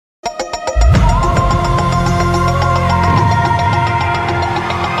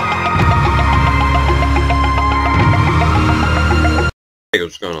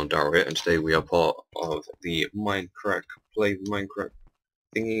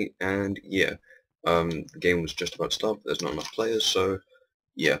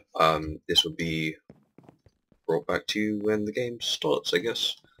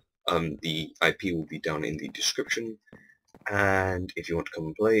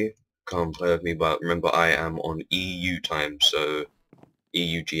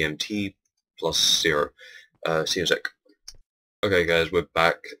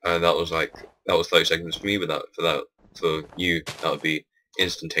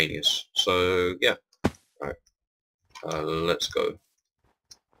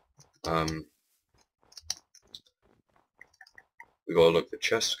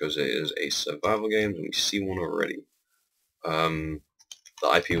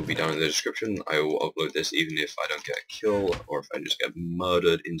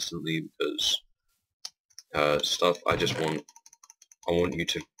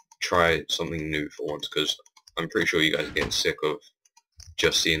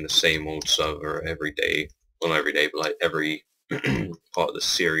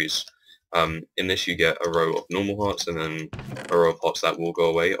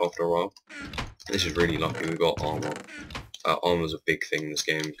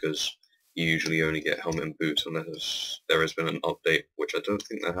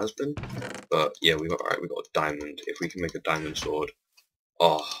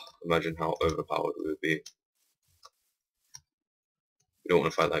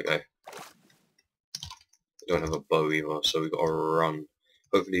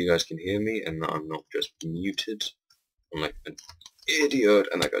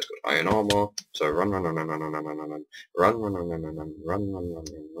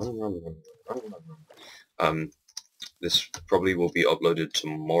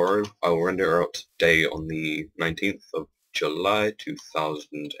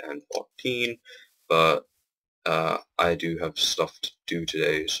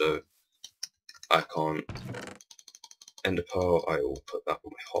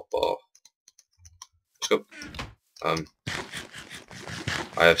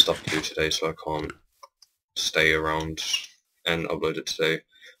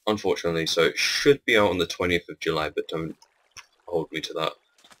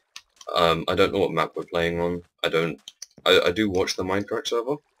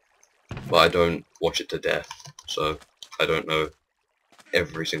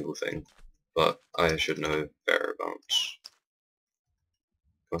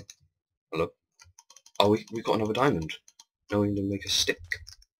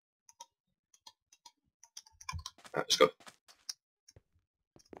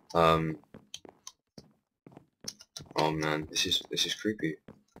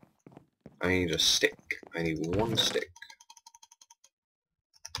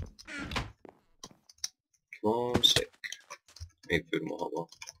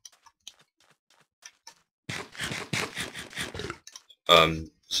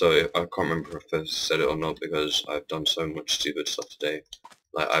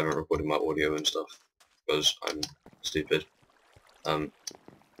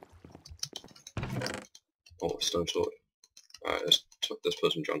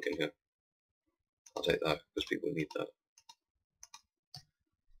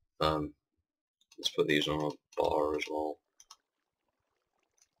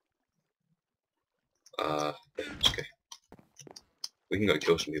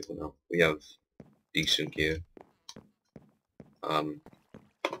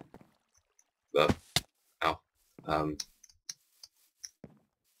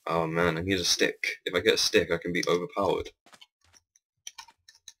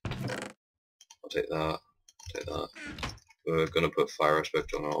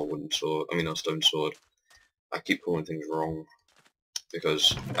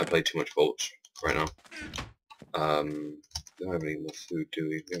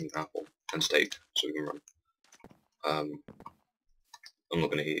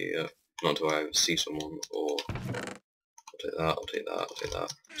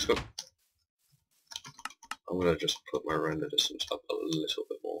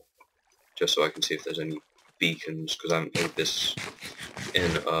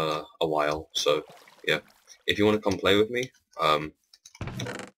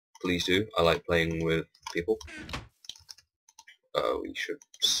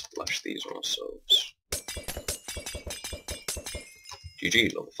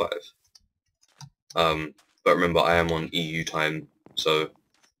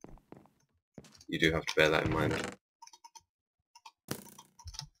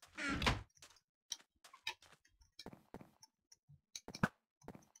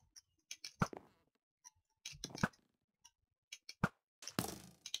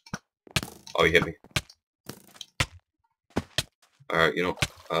Oh, he hit me. Alright, you know,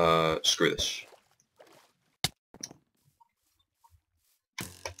 screw this.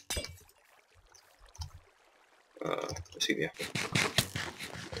 Let's see the apple.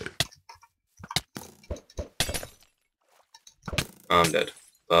 I'm dead.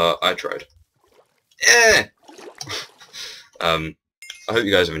 I tried. Eh! I hope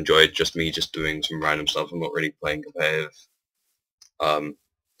you guys have enjoyed just me doing some random stuff. I'm not really playing competitive.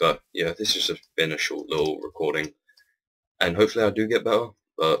 But yeah, this has just been a short little recording. And hopefully I do get better.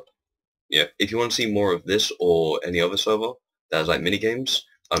 But yeah, if you want to see more of this or any other server that has like minigames,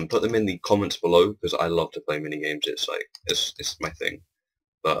 put them in the comments below because I love to play minigames. It's like it's my thing.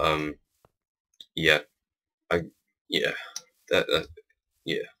 But yeah, I yeah that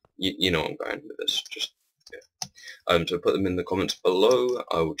yeah you know I'm going with this. Just yeah. So put them in the comments below.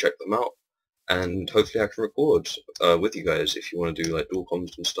 I will check them out, and hopefully I can record with you guys if you want to do like dual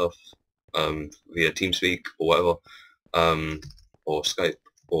comms and stuff via TeamSpeak or whatever, or Skype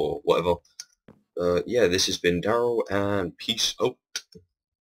or whatever. Yeah, this has been Daryl, and peace out.